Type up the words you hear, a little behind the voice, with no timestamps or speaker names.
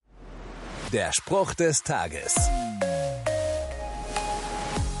Der Spruch des Tages.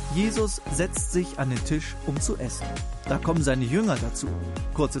 Jesus setzt sich an den Tisch, um zu essen. Da kommen seine Jünger dazu.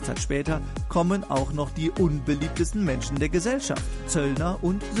 Kurze Zeit später kommen auch noch die unbeliebtesten Menschen der Gesellschaft, Zöllner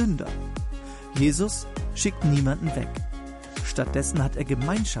und Sünder. Jesus schickt niemanden weg. Stattdessen hat er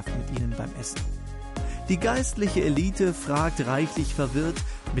Gemeinschaft mit ihnen beim Essen. Die geistliche Elite fragt reichlich verwirrt,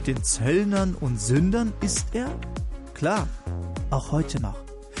 mit den Zöllnern und Sündern isst er? Klar, auch heute noch.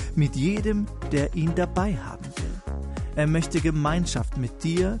 Mit jedem, der ihn dabei haben will. Er möchte Gemeinschaft mit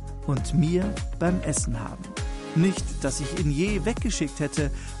dir und mir beim Essen haben. Nicht, dass ich ihn je weggeschickt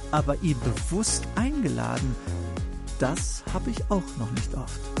hätte, aber ihn bewusst eingeladen, das habe ich auch noch nicht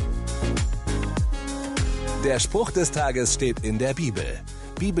oft. Der Spruch des Tages steht in der Bibel.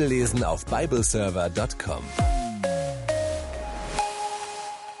 Bibellesen auf bibleserver.com.